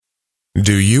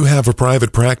Do you have a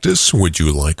private practice? Would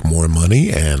you like more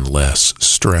money and less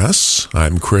stress?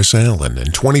 I'm Chris Allen.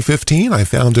 In 2015, I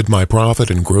founded my profit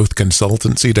and growth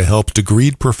consultancy to help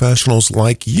degreed professionals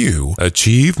like you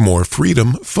achieve more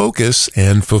freedom, focus,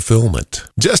 and fulfillment.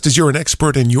 Just as you're an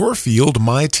expert in your field,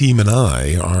 my team and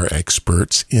I are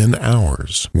experts in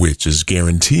ours, which is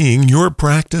guaranteeing your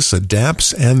practice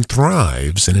adapts and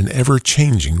thrives in an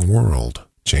ever-changing world.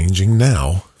 Changing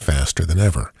now faster than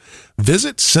ever.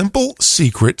 Visit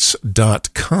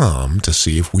simplesecrets.com to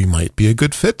see if we might be a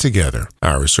good fit together.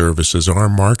 Our services are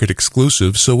market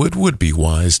exclusive, so it would be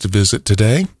wise to visit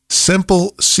today.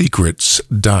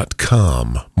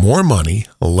 Simplesecrets.com. More money,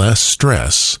 less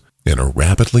stress in a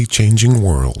rapidly changing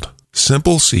world.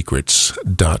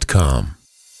 Simplesecrets.com.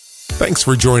 Thanks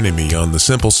for joining me on the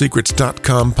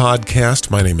SimpleSecrets.com podcast.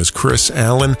 My name is Chris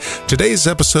Allen. Today's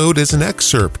episode is an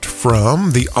excerpt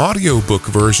from the audiobook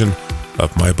version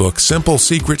of my book, Simple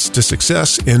Secrets to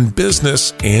Success in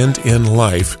Business and in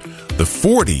Life, the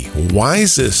 40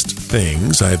 wisest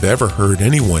things I've ever heard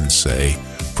anyone say,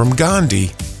 from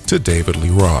Gandhi to David Lee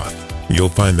Roth. You'll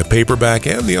find the paperback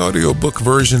and the audiobook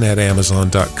version at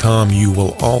Amazon.com. You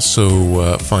will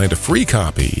also find a free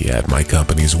copy at my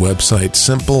company's website,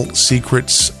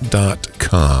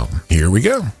 SimpleSecrets.com. Here we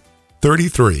go.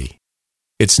 33.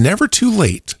 It's never too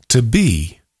late to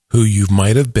be who you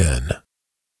might have been.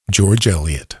 George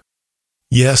Eliot.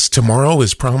 Yes, tomorrow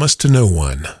is promised to no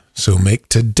one, so make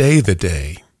today the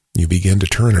day you begin to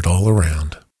turn it all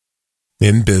around.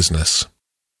 In business,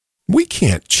 we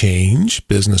can't change,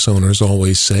 business owners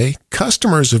always say.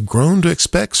 Customers have grown to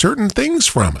expect certain things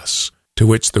from us, to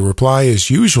which the reply is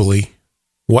usually,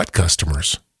 what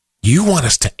customers? You want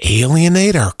us to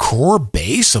alienate our core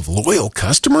base of loyal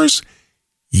customers?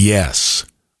 Yes.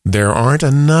 There aren't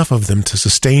enough of them to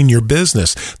sustain your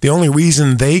business. The only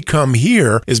reason they come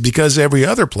here is because every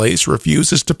other place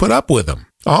refuses to put up with them.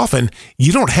 Often,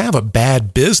 you don't have a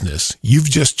bad business.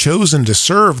 You've just chosen to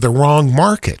serve the wrong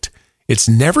market. It's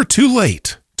never too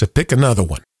late to pick another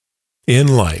one. In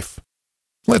life,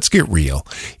 let's get real.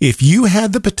 If you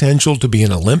had the potential to be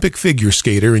an Olympic figure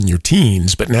skater in your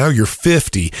teens, but now you're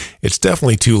 50, it's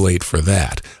definitely too late for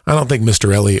that. I don't think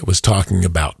Mr. Eliot was talking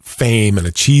about fame and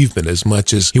achievement as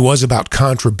much as he was about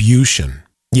contribution.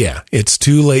 Yeah, it's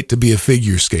too late to be a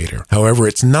figure skater. However,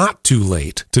 it's not too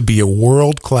late to be a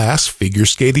world-class figure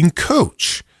skating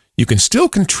coach. You can still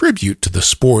contribute to the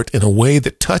sport in a way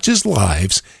that touches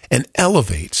lives and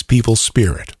elevates people's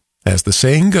spirit. As the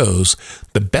saying goes,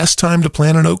 the best time to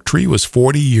plant an oak tree was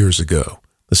 40 years ago.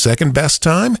 The second best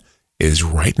time is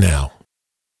right now.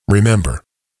 Remember,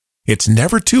 it's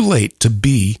never too late to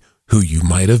be who you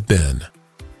might have been.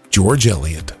 George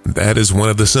Eliot. That is one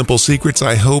of the simple secrets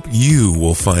I hope you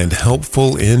will find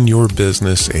helpful in your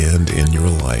business and in your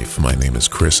life. My name is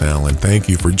Chris Allen. Thank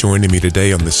you for joining me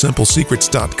today on the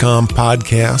SimpleSecrets.com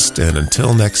podcast. And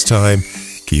until next time,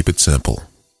 keep it simple.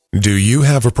 Do you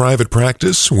have a private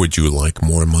practice? Would you like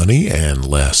more money and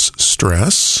less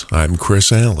stress? I'm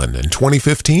Chris Allen. In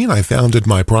 2015, I founded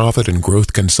my profit and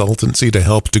growth consultancy to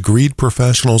help degreed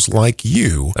professionals like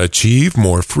you achieve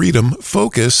more freedom,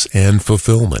 focus, and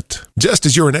fulfillment. Just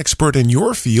as you're an expert in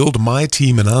your field, my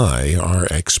team and I are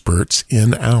experts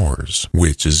in ours,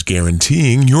 which is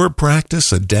guaranteeing your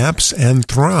practice adapts and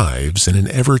thrives in an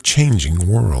ever-changing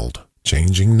world.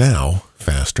 Changing now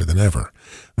faster than ever.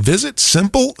 Visit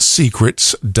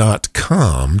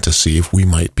simplesecrets.com to see if we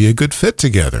might be a good fit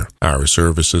together. Our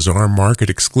services are market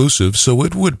exclusive, so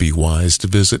it would be wise to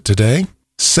visit today.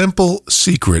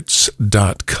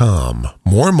 Simplesecrets.com.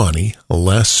 More money,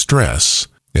 less stress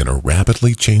in a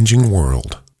rapidly changing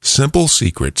world.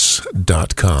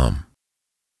 Simplesecrets.com.